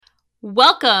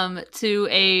Welcome to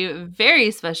a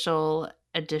very special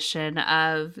edition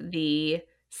of the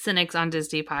Cynics on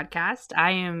Disney podcast. I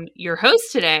am your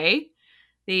host today,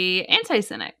 the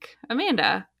anti-cynic,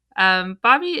 Amanda.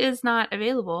 Bobby is not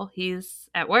available. He's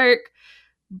at work,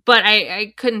 but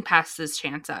I couldn't pass this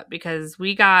chance up because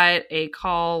we got a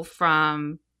call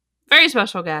from a very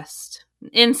special guest,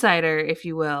 insider, if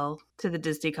you will, to the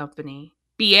Disney company.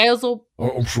 Beelzebub.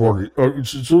 I'm sorry.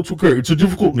 It's okay. It's a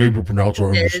difficult name to pronounce. I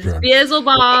understand.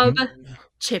 Beelzebub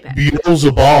Chapek.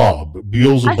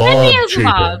 Beelzebub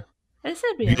Chapek. I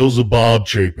said Beelzebub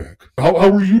Chapek. How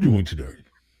are you doing today?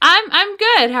 I'm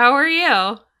good. How are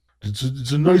you?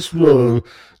 It's a nice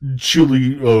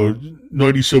chilly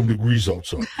 97 degrees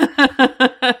outside.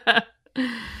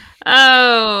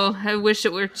 Oh, I wish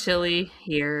it were chilly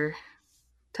here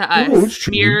to us,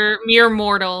 mere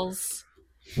mortals.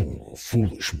 Oh,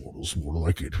 foolish mortals, more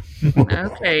like it.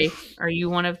 Okay. Are you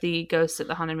one of the ghosts at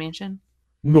the Haunted Mansion?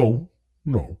 No,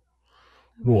 I'm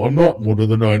not one of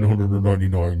the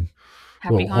 999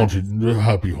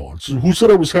 happy haunts. Who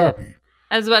said I was happy?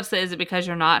 I was about to say, is it because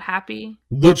you're not happy?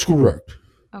 That's correct.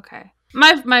 Okay.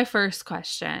 My first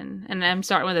question, and I'm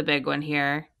starting with a big one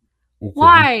here.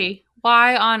 Okay.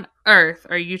 Why on earth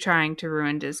are you trying to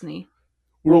ruin Disney?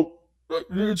 Well,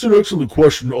 it's an excellent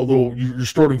question, although you're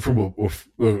starting from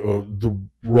the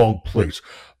wrong place.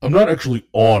 I'm not actually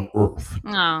on Earth.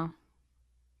 Oh.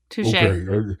 Touché.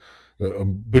 Okay.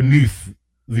 I'm beneath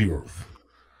the Earth.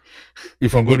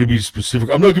 If I'm going to be specific,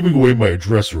 I'm not giving away my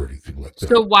address or anything like that.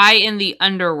 So why in the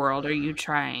underworld are you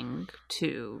trying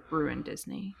to ruin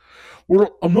Disney?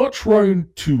 Well, I'm not trying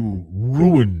to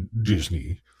ruin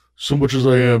Disney so much as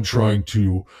I am trying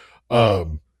to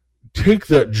take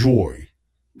that joy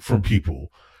from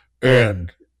people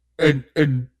and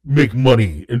make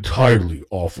money entirely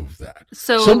off of that.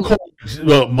 So some call it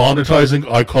monetizing.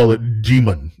 I call it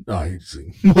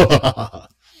demonizing.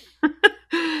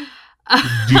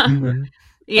 Demonizing.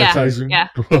 Yeah,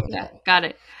 got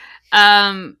it.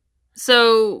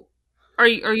 So are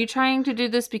you trying to do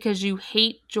this because you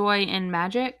hate joy and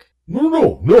magic?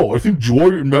 No. I think joy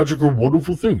and magic are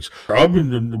wonderful things. I've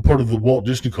been part of the Walt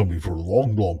Disney Company for a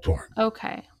long, long time.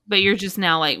 Okay. But you're just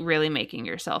now, like, really making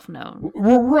yourself known.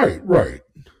 Right.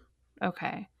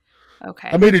 Okay.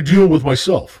 I made a deal with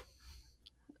myself.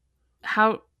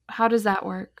 How does that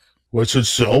work? Well, I said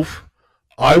self.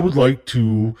 I would like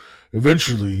to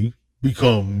eventually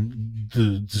become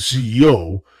the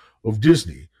CEO of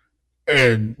Disney.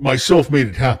 And myself made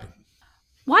it happen.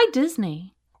 Why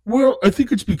Disney? Well, I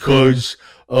think it's because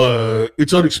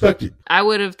it's unexpected. I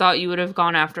would have thought you would have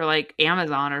gone after, like,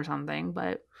 Amazon or something,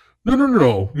 but...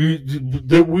 No.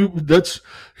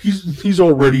 He's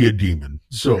already a demon,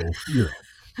 so you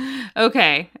know.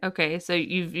 Okay. So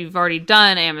you've already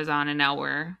done Amazon, and now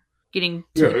we're getting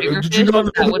to the bigger Did fish? you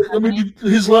not? I mean,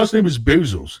 his last name is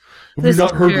Bezos. Have you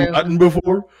not heard Latin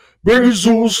before?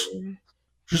 Bezos.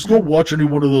 Just go watch any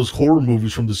one of those horror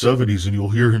movies from the 70s, and you'll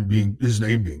hear his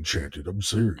name being chanted. I'm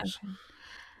serious. Okay.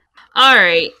 All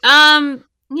right. I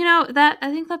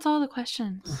think that's all the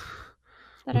questions.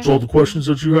 That's all the questions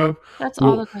that you have? That's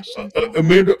all the questions.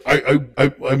 Amanda,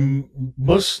 I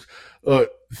must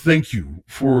thank you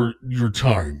for your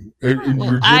time and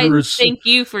your generous... I thank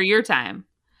you for your time.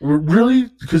 Really?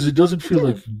 Because it doesn't feel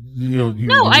like, you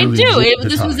No, I really do.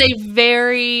 This was a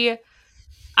very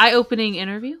eye-opening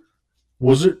interview.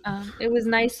 Was it? It was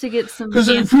nice to get some... Because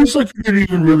it feels like you didn't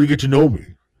even really get to know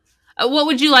me. What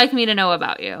would you like me to know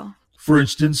about you? For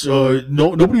instance,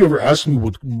 nobody ever asked me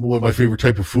what my favorite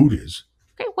type of food is.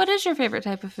 Okay, what is your favorite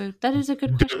type of food? That is a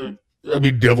good question. I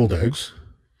mean, deviled eggs.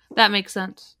 That makes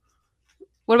sense.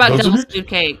 What about devil's food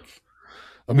cake?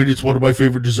 I mean, it's one of my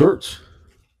favorite desserts.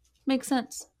 Makes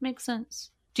sense.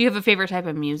 Do you have a favorite type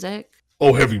of music?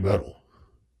 Oh, heavy metal.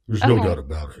 There's no doubt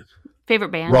about it. Favorite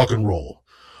band? Rock and roll.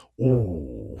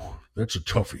 Oh, that's a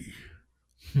toughie.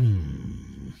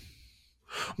 I'm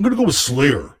going to go with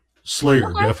Slayer.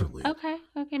 Slayer, definitely. Okay.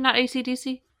 Not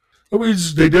AC/DC? I mean,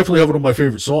 they definitely have one of my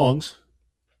favorite songs.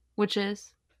 Which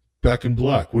is? Back in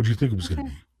Black. What did you think it was going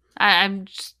to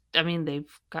be?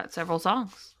 They've got several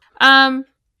songs.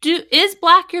 Is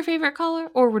black your favorite color,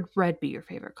 or would red be your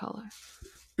favorite color?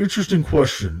 Interesting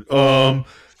question.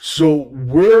 So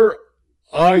where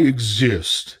I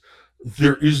exist,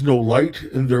 there is no light,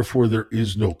 and therefore there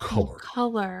is no color.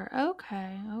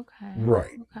 Okay.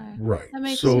 Right. That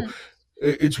makes sense.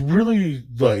 It's really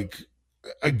like,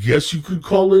 I guess you could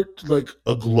call it like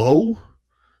a glow.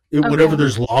 Whenever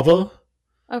there's lava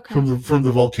from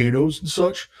the volcanoes and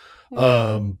such.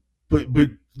 But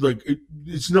like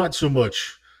it's not so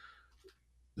much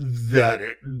that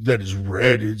is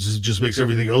red. It just makes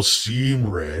everything else seem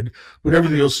red, but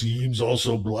everything else seems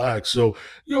also black. So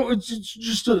it's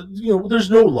just there's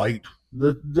no light.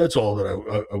 That's all that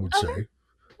I would Okay. say.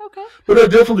 Okay. But I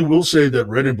definitely will say that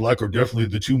red and black are definitely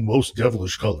the two most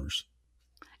devilish colors.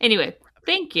 Anyway,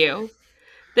 thank you.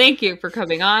 Thank you for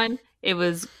coming on. It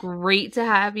was great to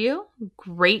have you.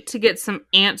 Great to get some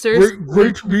answers.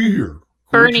 Great to be here.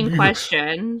 Great to Burning be here.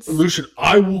 questions. Listen,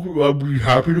 I'll be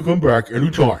happy to come back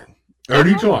anytime.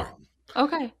 Anytime.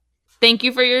 Okay. Thank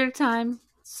you for your time.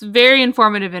 It's a very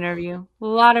informative interview. A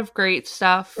lot of great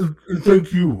stuff. And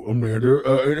thank you, Amanda.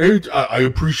 I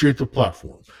appreciate the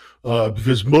platform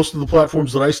because most of the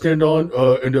platforms that I stand on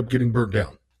end up getting burnt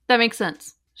down. That makes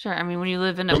sense. Sure. I mean, when you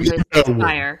live in a place with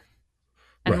fire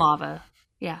and lava.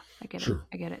 Yeah, I get it.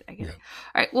 I get it. All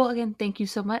right. Well, again, thank you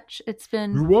so much.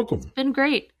 You're welcome. It's been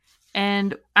great.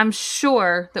 And I'm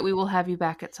sure that we will have you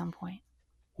back at some point.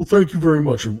 Well, thank you very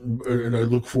much. And I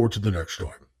look forward to the next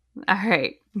time. All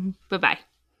right. Bye-bye.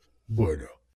 Bye now.